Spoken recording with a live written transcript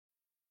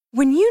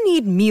When you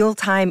need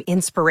mealtime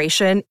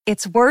inspiration,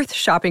 it's worth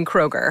shopping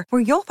Kroger,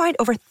 where you'll find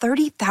over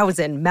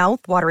 30,000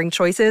 mouth-watering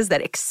choices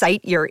that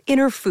excite your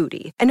inner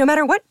foodie. And no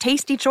matter what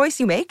tasty choice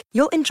you make,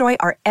 you'll enjoy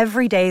our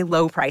everyday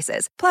low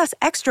prices, plus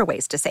extra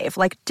ways to save,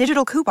 like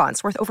digital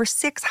coupons worth over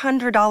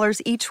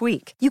 $600 each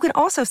week. You can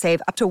also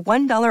save up to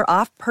 $1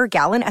 off per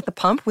gallon at the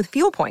pump with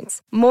fuel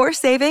points. More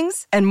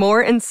savings and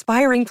more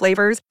inspiring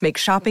flavors make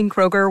shopping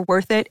Kroger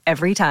worth it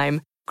every time.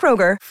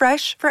 Kroger,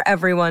 fresh for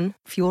everyone.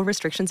 Fuel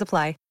restrictions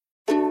apply.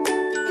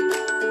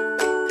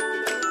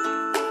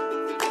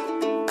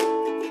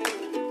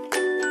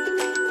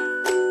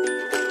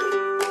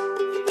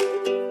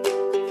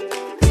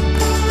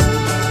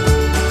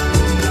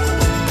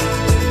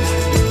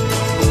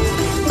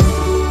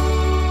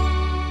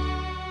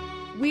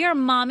 We are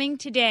momming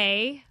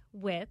today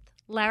with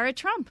Lara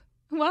Trump.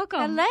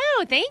 Welcome.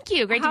 Hello. Thank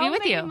you. Great to be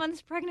with you. How many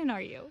months pregnant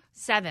are you?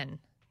 7.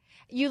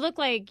 You look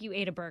like you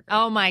ate a burger.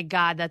 Oh, my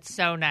God. That's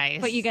so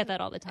nice. But you get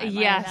that all the time,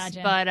 yes, I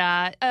imagine.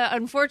 But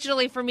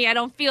unfortunately for me, I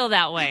don't feel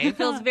that way. It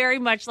feels very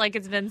much like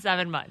it's been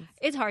 7 months.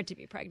 It's hard to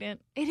be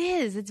pregnant. It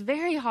is. It's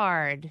very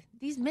hard.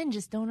 These men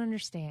just don't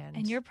understand.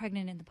 And you're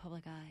pregnant in the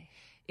public eye.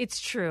 It's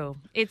true.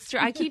 It's true.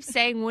 I keep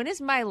saying, when is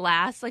my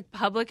last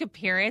public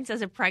appearance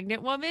as a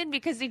pregnant woman?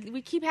 Because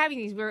we keep having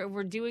these.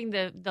 We're doing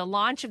the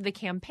launch of the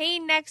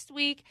campaign next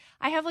week.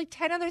 I have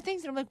 10 other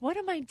things, and I'm like, what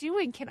am I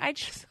doing? Can I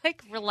just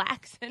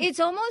relax? It's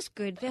almost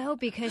good though,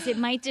 because it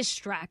might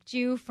distract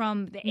you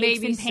from the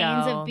aches and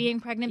pains of being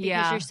pregnant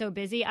because you're so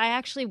busy. I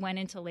actually went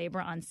into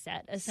labor on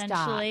set.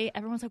 Essentially,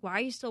 everyone's like, "Why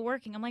are you still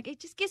working?" I'm like, "It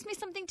just gives me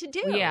something to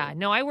do." Yeah.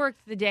 No, I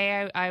worked the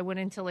day I went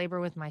into labor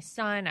with my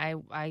son.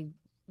 I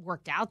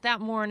worked out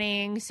that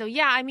morning. So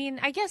yeah, I mean,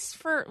 I guess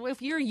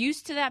if you're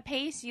used to that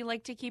pace, you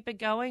like to keep it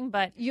going,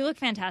 but you look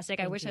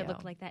fantastic. I wish I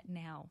looked like that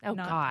now. Oh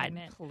not God,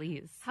 pregnant.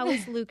 Please. How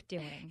is Luke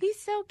doing?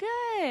 He's so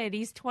good.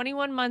 He's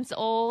 21 months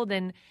old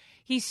and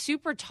he's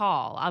super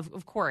tall,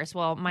 of course.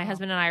 Well, my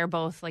husband and I are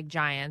both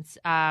giants.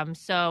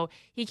 So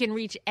he can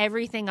reach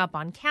everything up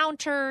on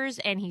counters,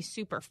 and he's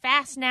super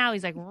fast now.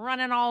 He's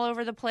running all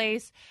over the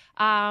place.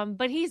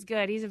 But he's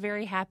good. He's a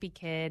very happy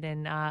kid.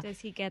 And does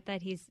he get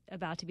that he's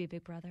about to be a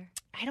big brother?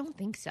 I don't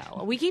think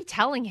so. We keep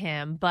telling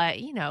him, but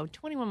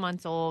 21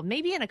 months old,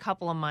 maybe in a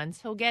couple of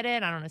months he'll get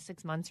it. I don't know,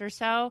 6 months or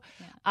so.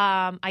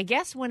 Yeah. I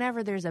guess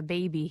whenever there's a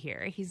baby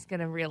here, he's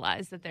going to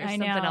realize that there's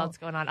something else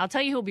going on. I'll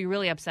tell you who'll be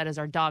really upset is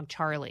our dog,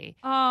 Charlie.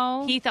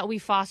 Oh. He thought we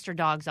foster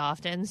dogs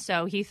often,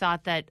 so he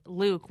thought that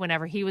Luke,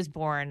 whenever he was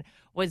born,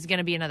 was going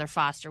to be another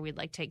foster we'd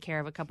take care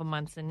of a couple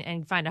months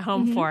and find a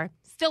home for.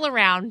 Still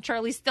around.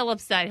 Charlie's still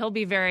upset. He'll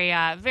be very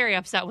very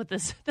upset with the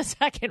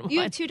second one.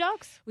 You have 2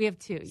 dogs? We have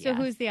 2, So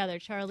who's the other?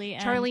 Charlie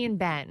and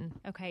Ben.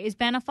 Okay. Is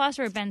Ben a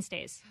foster or Ben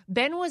stays?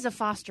 Ben was a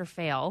foster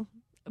fail.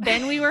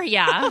 Ben, we were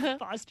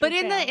but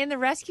in the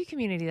rescue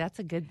community, that's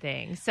a good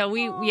thing. So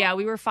we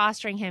were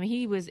fostering him.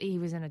 He was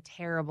in a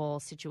terrible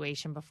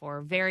situation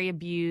before, very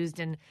abused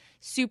and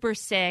super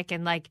sick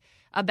and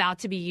about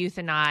to be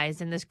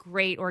euthanized. And this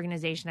great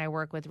organization I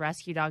work with,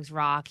 Rescue Dogs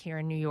Rock here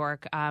in New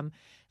York,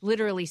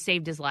 literally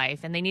saved his life.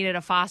 And they needed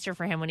a foster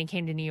for him when he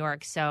came to New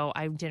York. So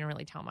I didn't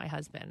really tell my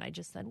husband. I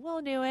just said,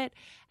 we'll do it.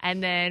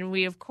 And then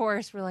we, of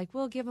course, were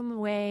we'll give him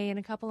away in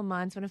a couple of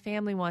months when a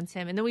family wants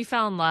him. And then we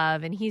fell in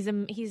love. And he's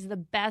the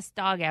best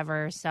dog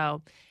ever.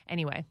 So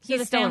anime, so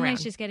he's still around. The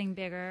family's just getting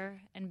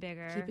bigger and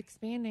bigger. Keep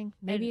expanding.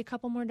 Maybe a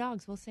couple more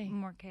dogs. We'll see.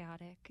 More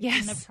chaotic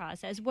in the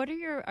process. What are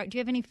do you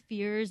have any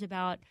fears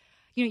about...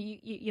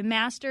 You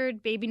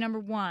mastered baby number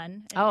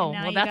 1. And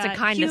now that's a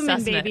kind human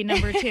assessment. Baby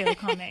number 2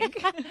 coming.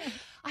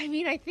 I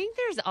mean, I think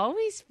there's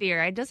always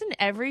fear. Doesn't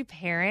every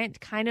parent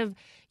kind of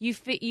you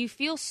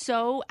feel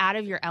so out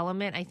of your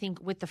element? I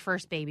think with the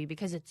first baby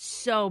because it's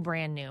so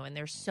brand new and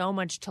there's so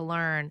much to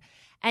learn.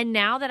 And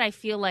now that I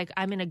feel like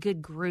I'm in a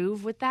good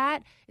groove with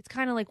that, it's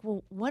kind of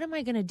well, what am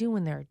I going to do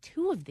when there are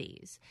 2 of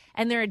these?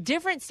 And there are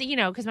different,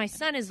 because my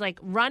son is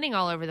running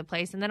all over the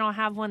place, and then I'll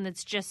have one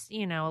that's just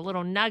a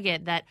little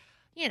nugget that.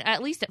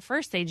 At least at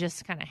first they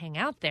just kind of hang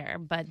out there,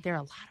 but they're a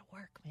lot of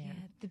work, man.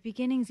 Yeah, the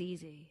beginning's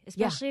easy,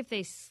 especially if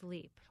they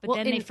sleep. But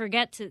then they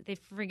forget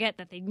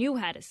that they knew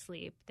how to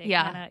sleep. They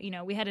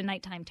kinda, we had a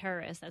nighttime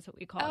terrorist. That's what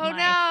we called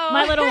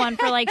my little one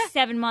for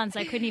 7 months.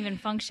 I couldn't even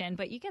function,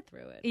 but you get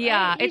through it. Right?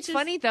 Yeah, it's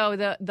funny though.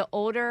 The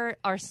older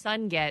our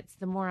son gets,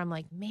 the more I'm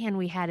like, man,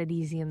 we had it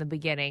easy in the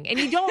beginning, and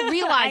you don't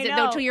realize it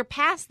though till you're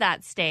past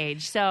that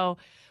stage. So.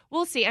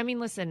 We'll see. I mean,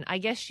 listen, I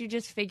guess you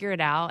just figure it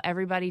out.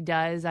 Everybody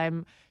does.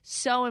 I'm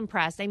so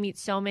impressed. I meet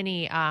so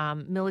many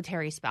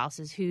military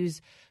spouses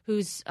whose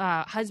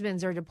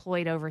husbands are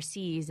deployed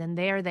overseas, and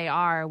there they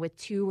are with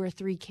 2 or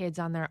 3 kids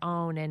on their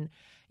own. And,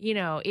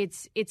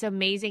 it's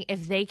amazing.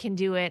 If they can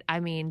do it,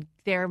 I mean,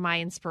 they're my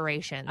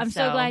inspiration. I'm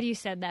so glad you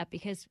said that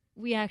because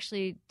we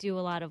actually do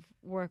a lot of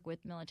work with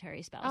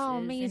military spouses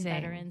and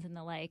veterans and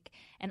the like.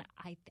 And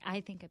I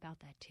think about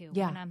that too.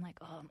 Yeah. When I'm like,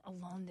 oh, I'm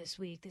alone this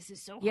week. This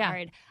is so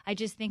hard. I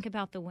just think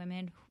about the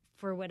women,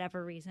 for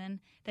whatever reason,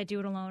 that do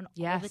it alone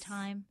all the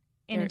time.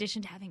 in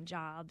addition to having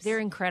jobs. They're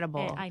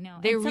incredible. I know.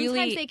 And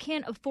sometimes they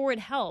can't afford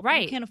help.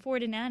 Right. You can't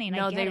afford a nanny.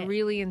 And they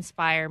really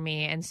inspire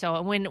me. And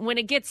so when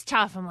it gets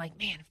tough, I'm like,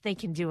 man, if they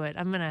can do it,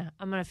 I'm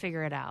gonna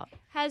figure it out.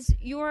 Has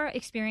your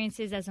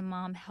experiences as a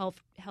mom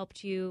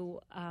helped you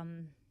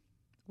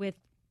with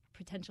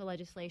potential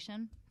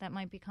legislation that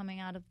might be coming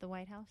out of the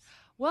White House?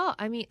 Well,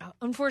 I mean,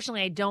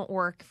 unfortunately, I don't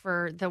work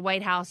for the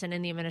White House and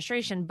in the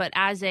administration, but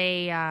as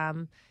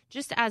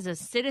just as a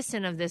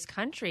citizen of this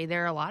country,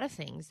 there are a lot of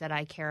things that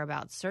I care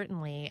about,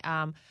 certainly.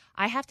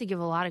 I have to give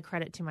a lot of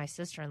credit to my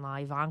sister-in-law,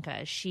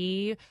 Ivanka.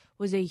 She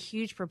was a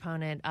huge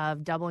proponent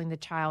of doubling the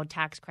child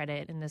tax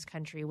credit in this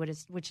country,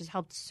 which has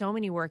helped so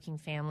many working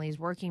families,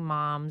 working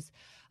moms,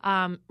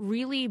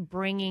 really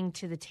bringing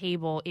to the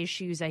table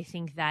issues I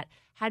think that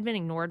had been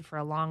ignored for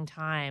a long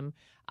time.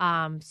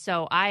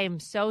 So I am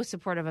so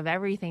supportive of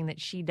everything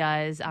that she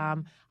does.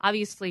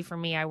 Obviously, for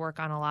me, I work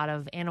on a lot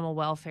of animal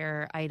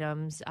welfare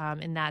items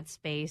in that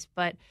space.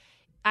 But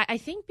I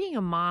think being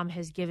a mom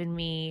has given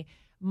me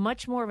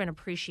much more of an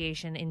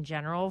appreciation in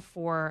general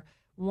for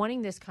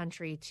wanting this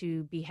country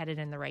to be headed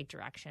in the right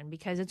direction.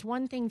 Because it's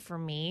one thing for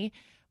me,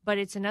 but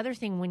it's another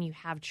thing when you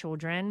have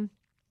children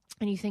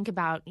and you think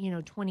about,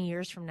 20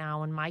 years from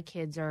now when my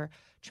kids are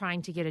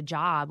trying to get a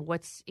job,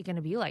 what's it going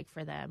to be like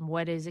for them?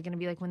 What is it going to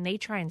be like when they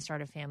try and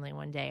start a family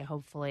one day,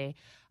 hopefully?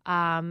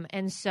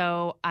 And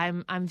so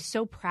I'm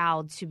so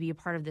proud to be a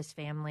part of this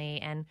family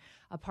and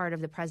a part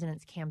of the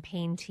president's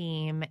campaign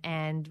team,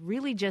 and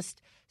really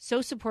just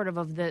so supportive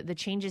of the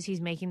changes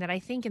he's making that I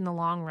think in the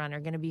long run are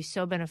going to be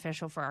so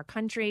beneficial for our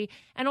country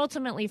and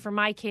ultimately for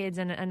my kids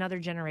and another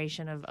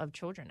generation of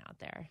children out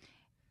there.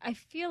 I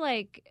feel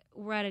like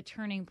we're at a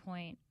turning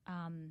point,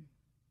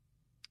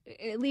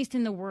 at least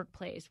in the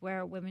workplace,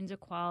 where women's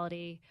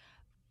equality,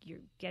 you're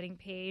getting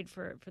paid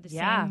for the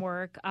same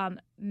work.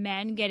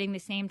 Men getting the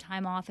same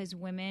time off as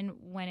women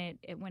when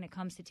it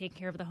comes to taking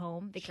care of the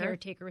home, the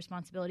caretaker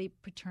responsibility,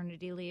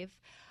 paternity leave.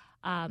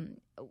 I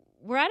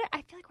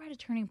feel like we're at a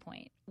turning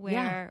point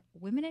where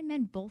women and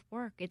men both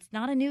work. It's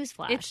not a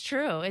newsflash. It's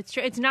true.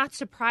 It's not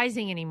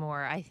surprising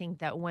anymore, I think,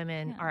 that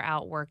women are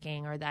out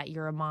working or that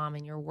you're a mom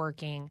and you're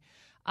working.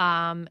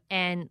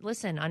 And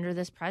listen, under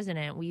this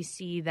president, we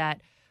see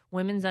that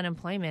women's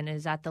unemployment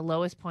is at the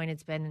lowest point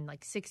it's been in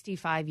like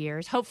 65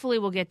 years. Hopefully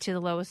we'll get to the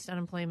lowest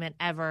unemployment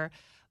ever.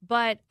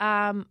 But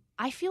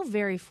I feel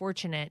very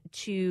fortunate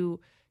to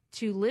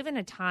live in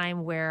a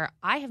time where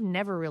I have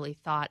never really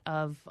thought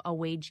of a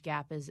wage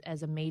gap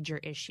as a major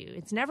issue.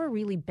 It's never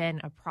really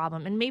been a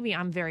problem. And maybe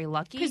I'm very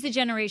lucky. Because the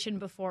generation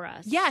before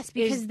us. Yes,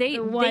 because they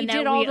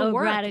did all the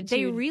work.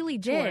 They really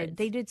did. Towards.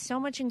 They did so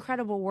much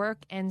incredible work.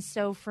 And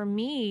so for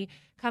me,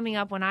 coming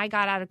up when I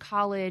got out of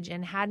college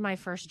and had my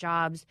first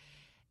jobs,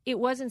 it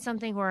wasn't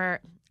something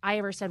where I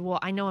ever said, well,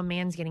 I know a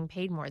man's getting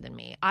paid more than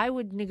me. I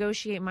would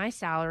negotiate my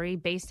salary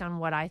based on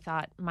what I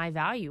thought my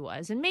value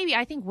was. And maybe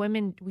I think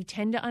women, we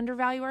tend to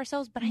undervalue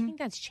ourselves, but I think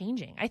that's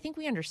changing. I think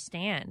we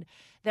understand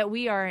that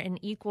we are an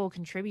equal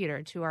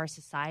contributor to our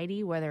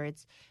society, whether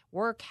it's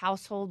work,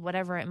 household,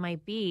 whatever it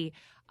might be.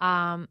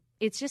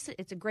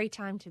 It's a great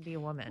time to be a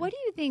woman. What do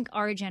you think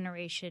our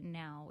generation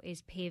now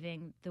is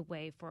paving the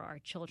way for our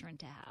children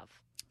to have?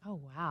 Oh,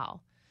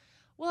 wow.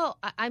 Well,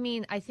 I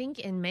mean, I think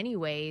in many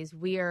ways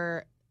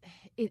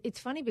it's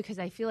funny because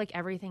I feel like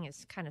everything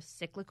is kind of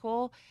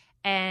cyclical,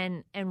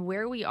 and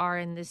where we are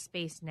in this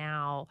space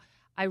now,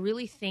 I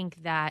really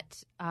think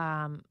that,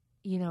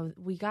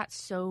 we got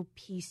so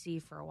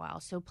PC for a while,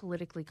 so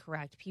politically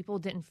correct. People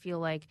didn't feel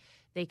like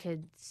they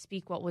could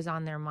speak what was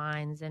on their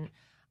minds. And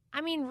I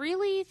mean,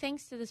 really,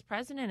 thanks to this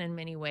president in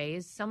many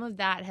ways, some of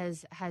that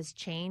has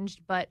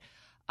changed. But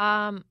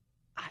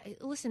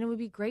listen, it would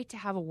be great to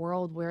have a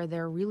world where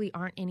there really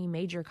aren't any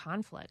major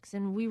conflicts.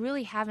 And we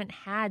really haven't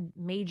had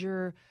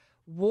major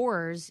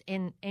wars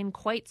in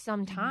quite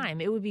some time.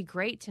 It would be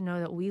great to know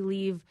that we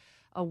leave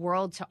a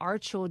world to our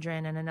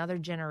children and another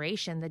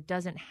generation that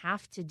doesn't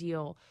have to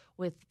deal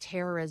with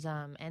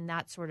terrorism and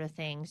that sort of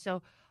thing.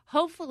 So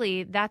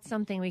hopefully that's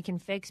something we can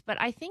fix.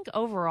 But I think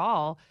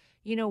overall,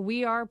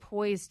 we are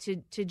poised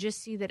to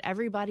just see that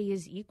everybody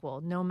is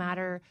equal, no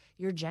matter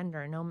your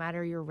gender, no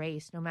matter your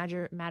race, no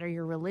matter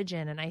your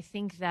religion. And I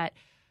think that,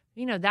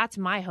 that's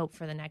my hope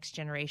for the next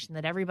generation,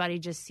 that everybody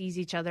just sees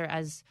each other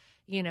as,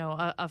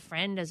 a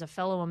friend, as a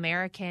fellow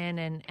American,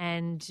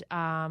 and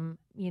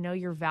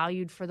you're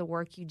valued for the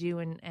work you do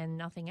and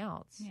nothing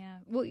else. Yeah.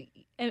 Well,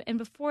 and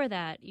before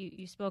that,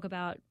 you spoke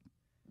about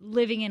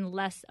living in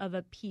less of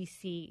a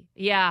PC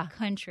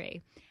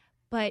country.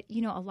 But,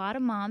 a lot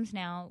of moms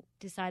now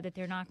decide that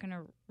they're not going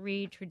to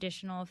read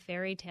traditional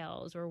fairy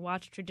tales or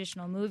watch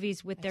traditional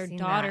movies with their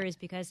daughters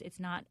because it's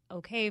not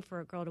okay for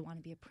a girl to want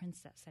to be a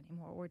princess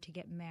anymore or to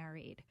get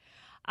married.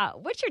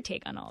 What's your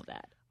take on all of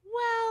that?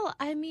 Well,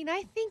 I mean,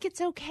 I think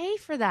it's okay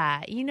for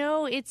that. You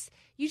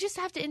just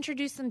have to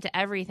introduce them to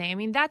everything. I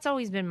mean, that's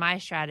always been my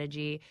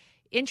strategy.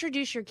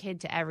 Introduce your kid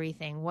to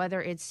everything,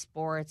 whether it's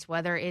sports,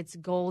 whether it's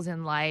goals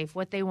in life,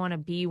 what they want to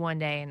be one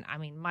day. And I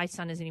mean, my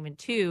son isn't even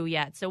 2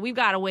 yet, so we've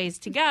got a ways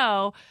to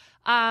go.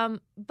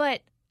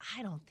 But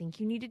I don't think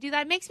you need to do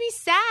that. It makes me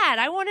sad.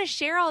 I want to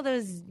share all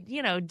those,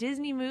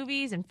 Disney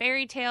movies and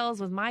fairy tales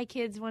with my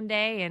kids one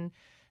day and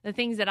the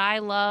things that I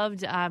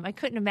loved. I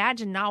couldn't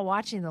imagine not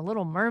watching The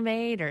Little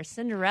Mermaid or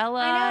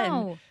Cinderella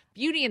and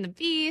Beauty and the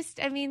Beast.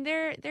 I mean,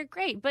 they're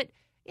great, but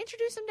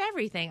introduce them to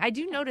everything. I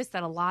do notice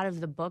that a lot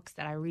of the books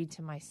that I read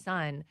to my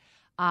son,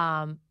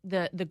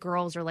 the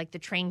girls are like the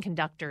train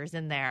conductors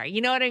in there.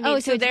 You know what I mean? Oh,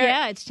 so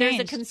it's there's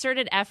a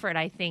concerted effort,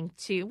 I think,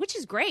 which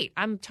is great.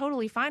 I'm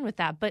totally fine with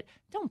that, but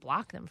don't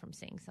block them from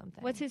seeing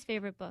something. What's his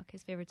favorite book?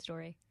 His favorite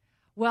story?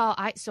 Well,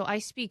 I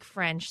speak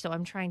French, so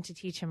I'm trying to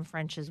teach him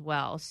French as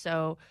well.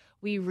 So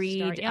we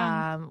read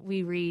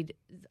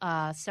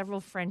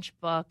several French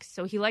books.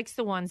 So he likes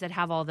the ones that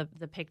have all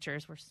the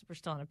pictures. We're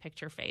still in a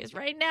picture phase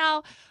right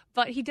now,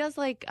 but he does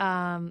like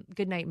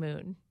Goodnight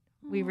Moon.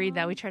 We read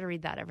that. We try to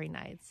read that every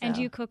night. So. And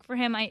do you cook for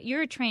him?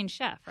 You're a trained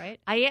chef, right?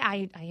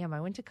 I am.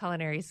 I went to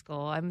culinary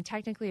school. I'm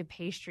technically a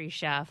pastry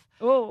chef.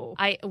 Oh.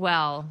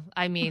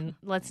 I mean,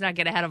 let's not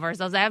get ahead of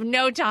ourselves. I have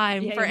no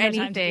time for anything.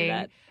 Time to do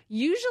that.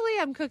 Usually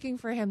I'm cooking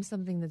for him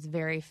something that's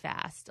very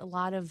fast. A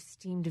lot of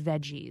steamed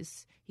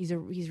veggies. He's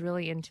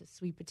really into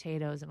sweet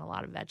potatoes and a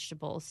lot of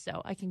vegetables,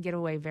 so I can get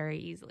away very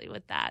easily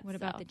with that. What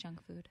about the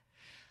junk food?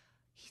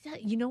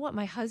 You know what?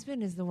 My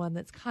husband is the one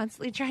that's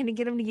constantly trying to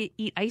get him to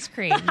eat ice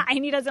cream.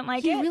 And he doesn't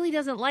like it? He really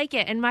doesn't like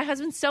it. And my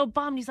husband's so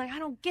bummed. He's like, I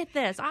don't get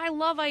this. I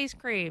love ice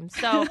cream.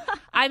 So,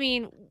 I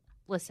mean,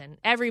 listen,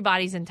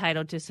 everybody's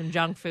entitled to some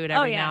junk food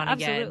every now and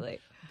again. Absolutely.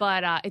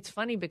 But it's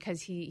funny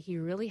because he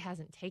really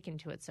hasn't taken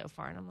to it so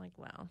far. And I'm like,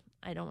 well,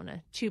 I don't want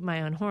to toot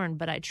my own horn,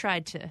 but I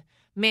tried to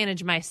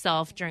manage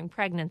myself during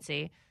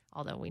pregnancy,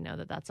 although we know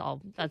that's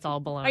all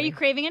baloney. Are you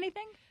craving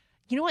anything?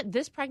 You know what?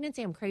 This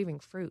pregnancy, I'm craving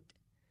fruit.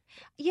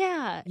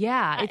 Yeah.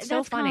 It's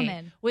so funny.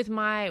 Common. With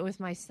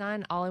my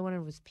son, all I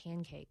wanted was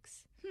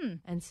pancakes.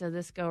 And so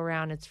this go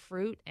around, it's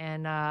fruit,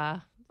 and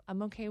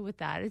I'm okay with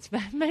that. It's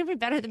maybe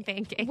better than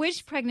pancakes.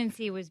 Which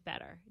pregnancy was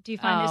better? Do you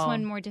find this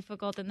one more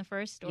difficult than the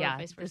first, or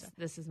vice versa?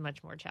 This is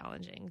much more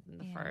challenging than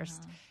the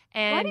first.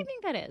 And why do you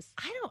think that is?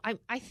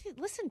 I think,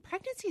 listen,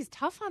 pregnancy is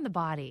tough on the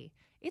body.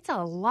 It's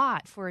a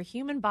lot for a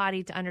human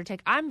body to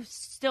undertake. I'm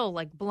still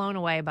like blown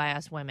away by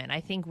us women.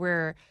 I think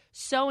we're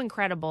so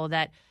incredible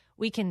that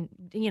we can,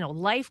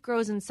 life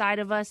grows inside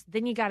of us.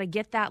 Then you got to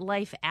get that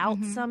life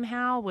out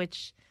somehow,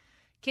 which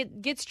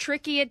gets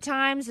tricky at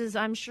times, as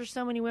I'm sure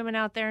so many women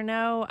out there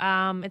know.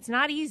 It's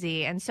not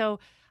easy. And so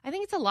I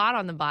think it's a lot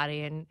on the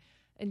body.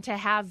 And to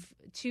have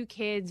 2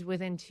 kids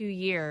within 2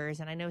 years,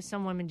 and I know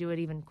some women do it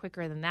even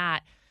quicker than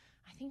that,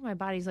 I think my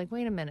body's like,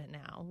 wait a minute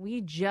now.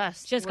 We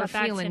just got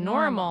back feeling to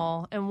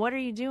normal. And what are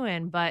you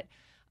doing? But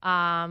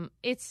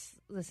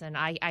listen,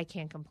 I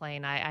can't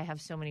complain. I have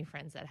so many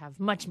friends that have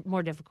much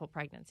more difficult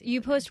pregnancies.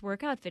 You post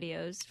workout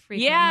videos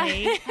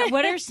frequently. Yeah.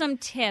 What are some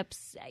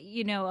tips,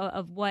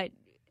 of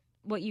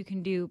what you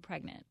can do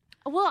pregnant?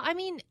 Well, I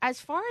mean, as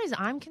far as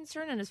I'm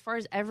concerned and as far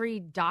as every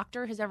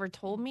doctor has ever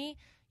told me,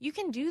 you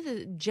can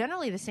do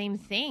generally the same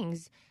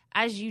things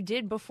as you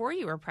did before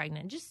you were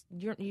pregnant. Just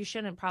you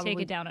shouldn't probably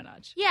take it down a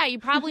notch. Yeah, you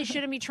probably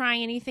shouldn't be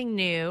trying anything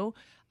new.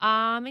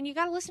 And you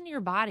got to listen to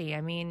your body. I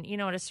mean,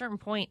 at a certain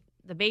point,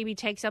 the baby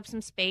takes up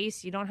some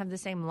space. You don't have the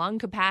same lung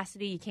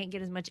capacity. You can't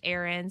get as much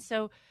air in.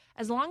 So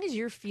as long as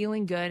you're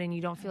feeling good and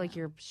you don't feel like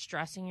you're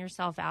stressing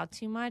yourself out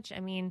too much, I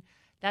mean,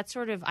 that's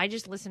I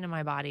just listen to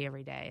my body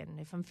every day. And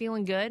if I'm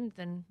feeling good,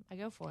 then I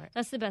go for it.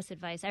 That's the best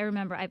advice. I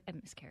remember I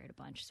miscarried a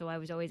bunch. So I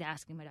was always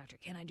asking my doctor,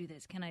 can I do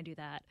this? Can I do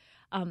that?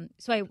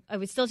 So I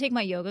would still take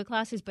my yoga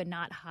classes, but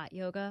not hot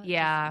yoga.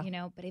 Yeah.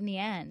 Just, but in the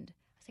end,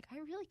 I was like,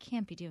 I really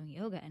can't be doing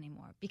yoga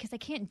anymore because I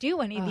can't do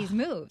any of these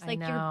moves. Like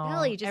your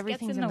belly just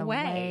gets in the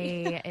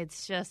way.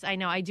 It's just, I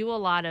know. I do a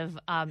lot of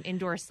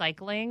indoor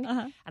cycling,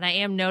 and I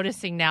am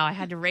noticing now I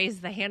had to raise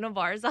the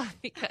handlebars up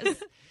because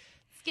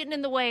it's getting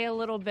in the way a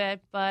little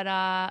bit. But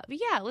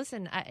yeah,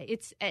 listen,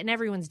 and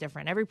everyone's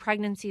different. Every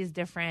pregnancy is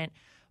different.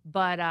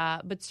 But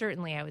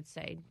certainly I would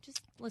say just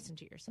listen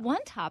to yourself.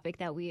 One topic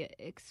that we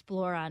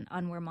explore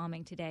on We're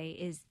Momming today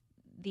is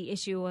the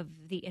issue of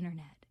the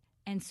internet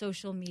and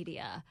social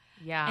media.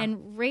 Yeah.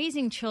 And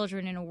raising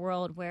children in a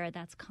world where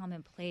that's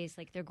commonplace.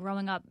 Like they're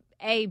growing up,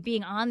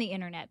 being on the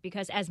internet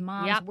because as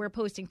moms, we're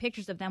posting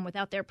pictures of them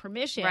without their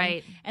permission.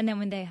 Right. And then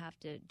when they have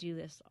to do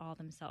this all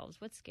themselves,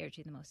 what scares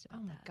you the most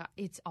about that? God,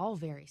 it's all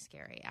very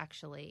scary,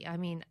 actually. I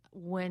mean,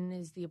 when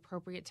is the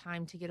appropriate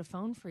time to get a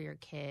phone for your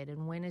kid?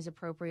 And when is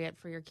appropriate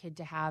for your kid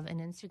to have an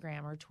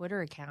Instagram or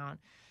Twitter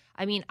account?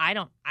 I mean, I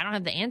don't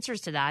have the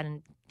answers to that.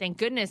 And thank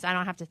goodness I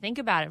don't have to think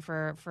about it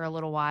for a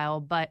little while.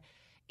 But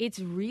it's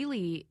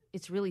really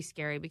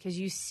scary because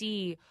you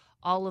see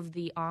all of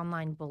the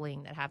online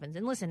bullying that happens.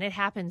 And listen, it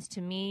happens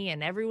to me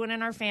and everyone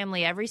in our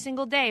family every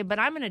single day, but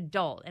I'm an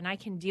adult and I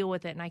can deal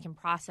with it and I can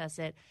process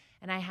it.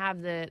 And I have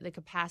the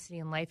capacity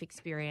and life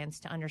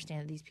experience to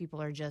understand that these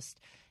people are just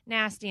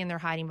nasty and they're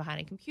hiding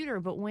behind a computer.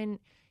 But when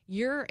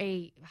you're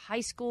a high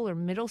school or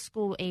middle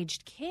school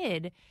aged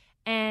kid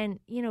and,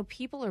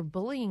 people are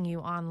bullying you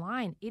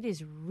online, it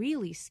is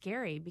really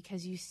scary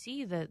because you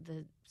see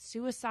the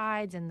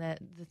suicides and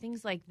the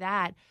things like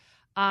that.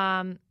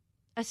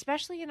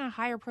 especially in a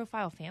higher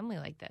profile family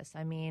like this.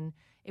 I mean,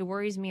 it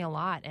worries me a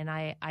lot, and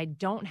I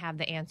don't have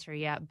the answer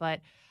yet,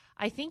 but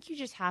I think you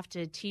just have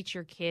to teach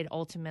your kid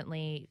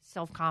ultimately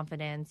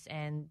self-confidence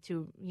and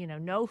to,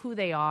 know who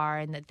they are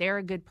and that they're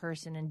a good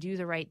person and do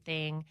the right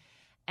thing.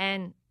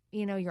 And,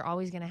 you're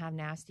always going to have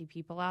nasty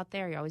people out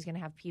there. You're always going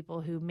to have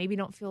people who maybe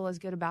don't feel as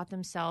good about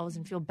themselves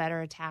and feel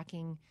better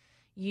attacking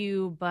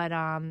you. But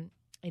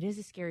it is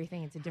a scary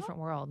thing. It's a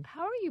different world.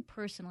 How are you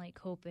personally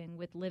coping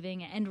with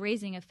living and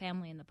raising a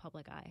family in the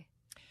public eye?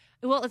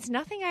 Well, it's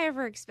nothing I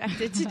ever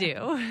expected to do.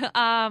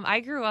 I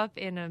grew up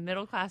in a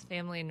middle-class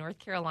family in North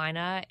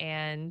Carolina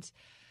and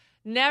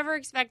never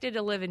expected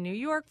to live in New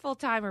York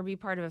full-time or be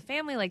part of a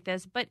family like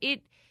this. But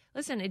it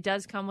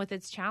does come with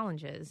its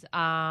challenges.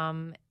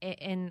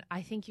 And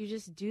I think you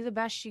just do the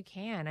best you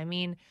can. I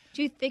mean,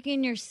 do you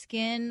thicken your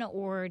skin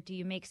or do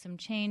you make some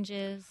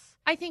changes?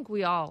 I think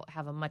we all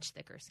have a much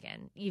thicker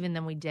skin, even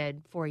than we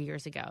did 4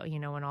 years ago,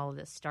 when all of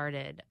this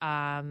started.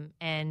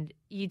 And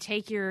you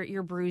take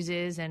your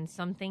bruises, and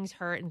some things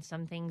hurt and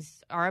some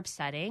things are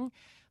upsetting.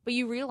 But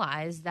you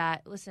realize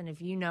that, listen, if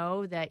you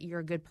know that you're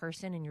a good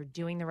person and you're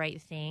doing the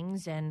right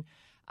things, and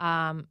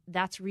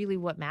that's really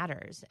what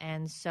matters.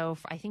 And so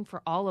I think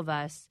for all of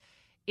us,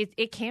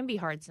 it can be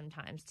hard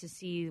sometimes to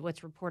see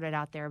what's reported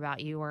out there about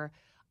you, or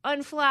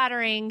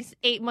unflattering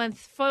 8-month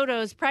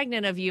photos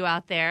pregnant of you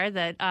out there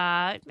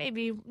that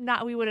maybe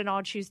not we wouldn't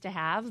all choose to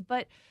have.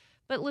 But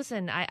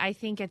listen, I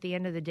think at the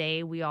end of the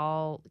day, we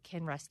all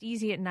can rest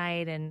easy at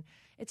night, and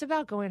it's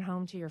about going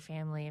home to your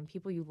family and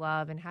people you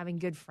love and having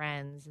good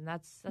friends. And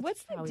that's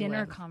what's the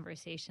dinner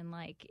conversation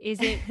like? Is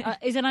it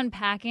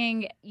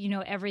unpacking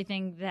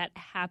everything that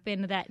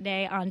happened that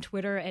day on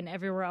Twitter and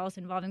everywhere else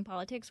involving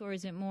politics, or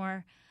is it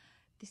more,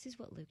 this is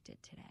what Luke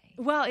did today?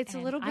 Well, it's a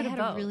little bit of both.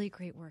 I had a really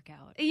great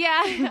workout.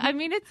 Yeah, I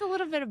mean, it's a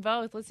little bit of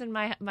both. Listen,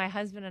 my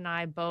husband and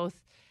I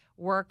both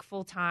work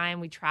full time.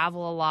 We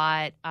travel a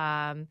lot.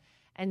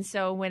 And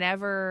so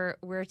whenever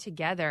we're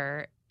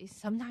together,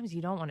 sometimes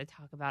you don't want to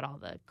talk about all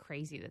the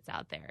crazy that's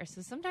out there.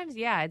 So sometimes,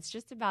 it's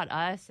just about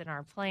us and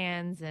our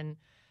plans. And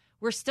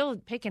we're still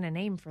picking a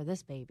name for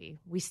this baby.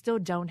 We still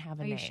don't have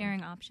a name. Are you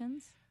sharing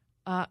options?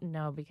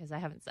 No, because I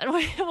haven't said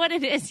what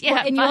it is yet.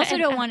 Well, and you also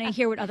don't want to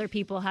hear what other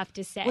people have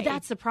to say. Well,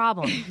 that's the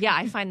problem. Yeah,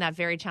 I find that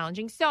very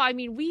challenging. So, I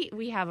mean,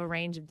 we have a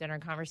range of dinner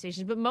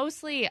conversations, but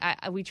mostly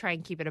we try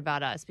and keep it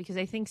about us, because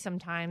I think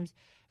sometimes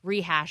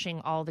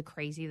rehashing all the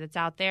crazy that's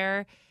out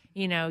there,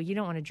 you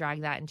don't want to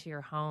drag that into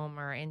your home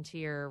or into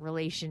your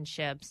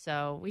relationship.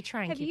 So we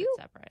try and keep it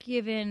separate. Have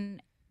you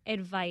given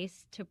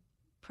advice to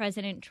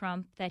President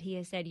Trump that he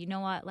has said, you know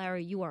what,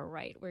 Larry, you are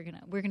right. We're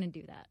gonna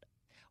do that?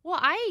 Well,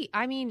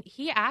 I mean,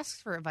 he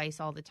asks for advice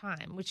all the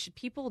time, which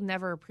people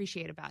never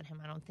appreciate about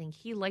him, I don't think.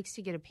 He likes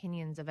to get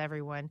opinions of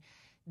everyone.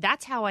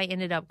 That's how I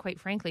ended up,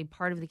 quite frankly,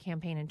 part of the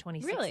campaign in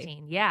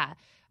 2016. Really? Yeah.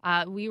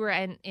 We were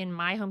in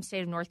my home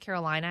state of North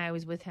Carolina. I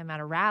was with him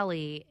at a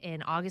rally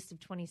in August of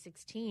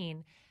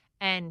 2016,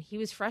 and he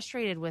was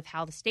frustrated with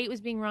how the state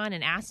was being run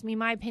and asked me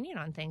my opinion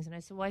on things. And I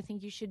said, well, I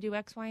think you should do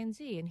X, Y, and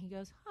Z. And he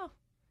goes, oh,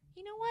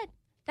 you know what?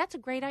 That's a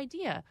great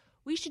idea.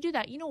 We should do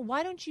that.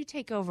 Why don't you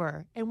take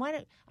over? And I'm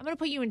going to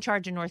put you in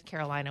charge of North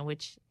Carolina,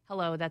 which,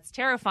 hello, that's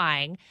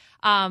terrifying.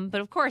 But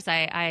of course,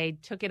 I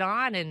took it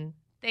on, and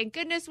thank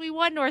goodness we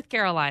won North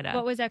Carolina.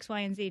 What was X, Y,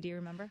 and Z? Do you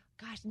remember?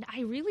 Gosh,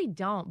 I really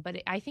don't.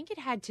 But I think it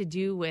had to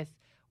do with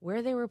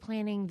where they were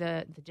planning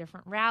the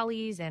different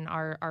rallies and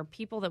our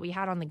people that we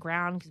had on the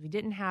ground, because we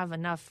didn't have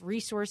enough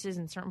resources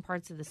in certain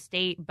parts of the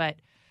state. But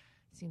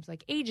it seems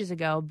like ages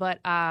ago. But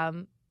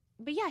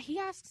yeah, he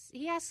asks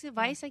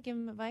advice. I give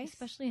him advice.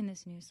 Especially in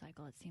this news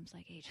cycle, it seems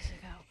like ages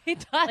ago.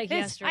 It does. Like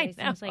yesterday, it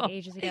seems like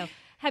ages ago.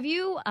 Have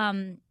you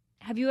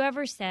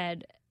ever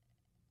said,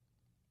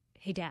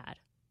 hey, Dad?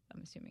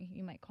 I'm assuming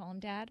you might call him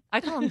Dad.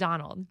 I call him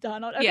Donald.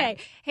 Donald. Okay.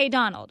 Yeah. Hey,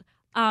 Donald.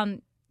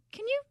 Can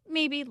you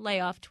maybe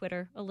lay off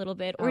Twitter a little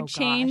bit or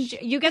change?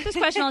 Gosh. You get this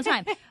question all the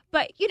time.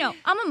 But,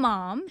 I'm a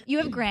mom. You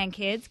have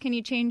grandkids. Can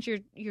you change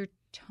your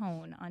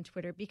tone on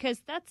Twitter?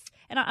 Because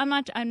and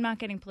I'm not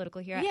getting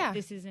political here. Yeah.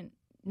 This isn't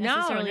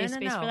necessarily a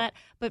space for that.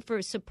 But for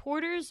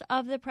supporters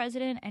of the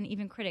president and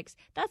even critics,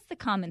 that's the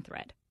common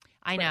thread.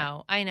 Twitter.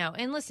 I know.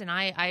 And listen,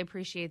 I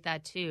appreciate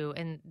that too.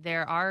 And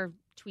there are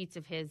tweets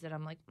of his that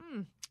I'm like,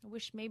 I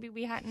wish maybe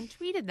we hadn't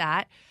tweeted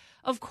that.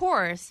 Of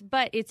course,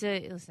 but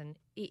listen,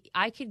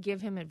 I could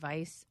give him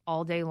advice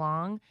all day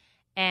long.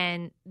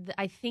 And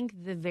I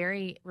think the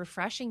very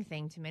refreshing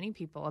thing to many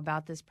people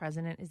about this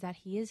president is that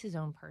he is his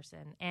own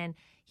person, and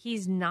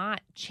he's not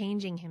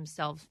changing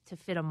himself to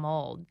fit a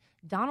mold.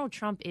 Donald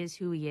Trump is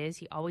who he is.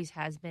 He always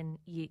has been.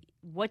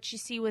 What you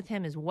see with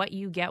him is what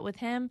you get with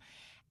him.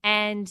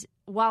 And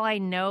while I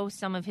know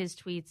some of his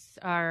tweets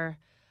are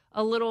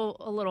a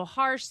little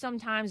harsh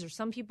sometimes, or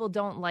some people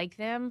don't like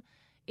them,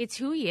 it's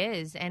who he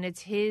is, and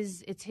it's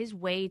his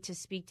way to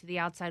speak to the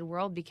outside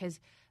world. Because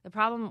the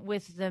problem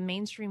with the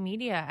mainstream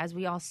media, as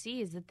we all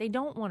see, is that they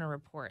don't want to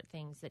report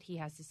things that he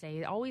has to say.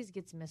 It always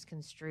gets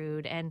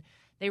misconstrued, and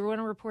they want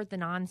to report the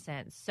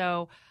nonsense.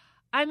 So,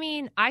 I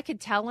mean, I could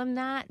tell him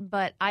that,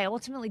 but I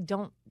ultimately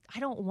don't I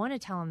don't want to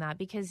tell him that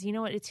because you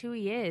know what? It's who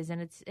he is.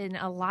 And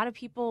a lot of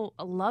people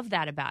love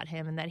that about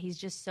him and that he's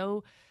just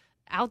so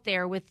out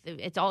there with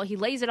it's all, he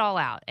lays it all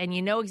out and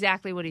you know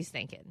exactly what he's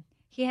thinking.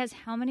 He has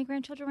how many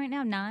grandchildren right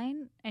now?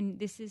 9? And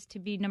this is to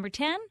be number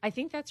 10? I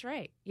think that's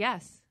right.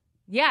 Yes.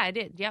 Yeah, I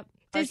did. Yep.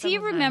 Does he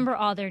remember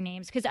all their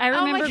names? Because I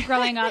remember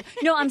growing up.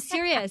 No, I'm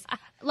serious.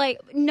 Like,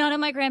 none of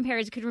my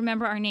grandparents could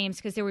remember our names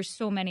because there were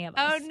so many of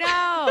us. Oh,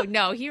 no.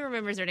 No, he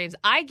remembers their names.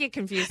 I get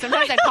confused.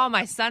 Sometimes I call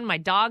my son my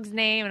dog's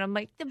name, and I'm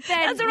like, That's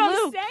what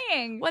I'm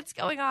saying. What's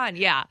going on?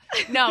 Yeah.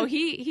 No,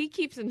 he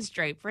keeps them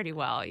straight pretty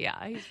well.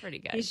 Yeah, he's pretty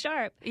good. He's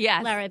sharp.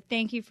 Yes. Lara,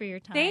 thank you for your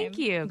time. Thank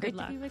you. Good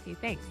luck. To be with you.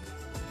 Thanks.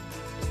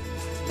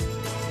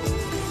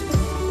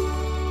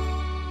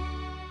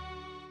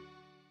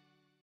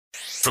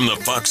 From the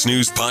Fox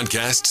News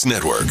Podcasts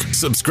Network.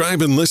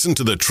 Subscribe and listen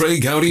to the Trey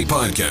Gowdy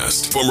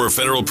Podcast. Former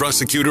federal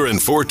prosecutor and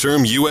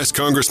 4-term U.S.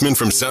 Congressman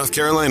from South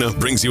Carolina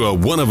brings you a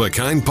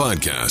one-of-a-kind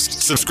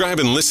podcast. Subscribe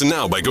and listen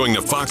now by going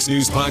to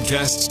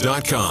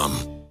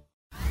foxnewspodcasts.com.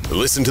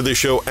 Listen to the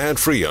show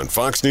ad-free on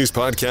Fox News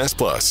Podcast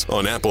Plus,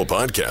 on Apple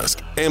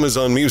Podcast,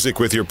 Amazon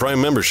Music with your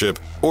Prime membership,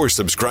 or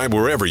subscribe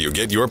wherever you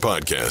get your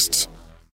podcasts.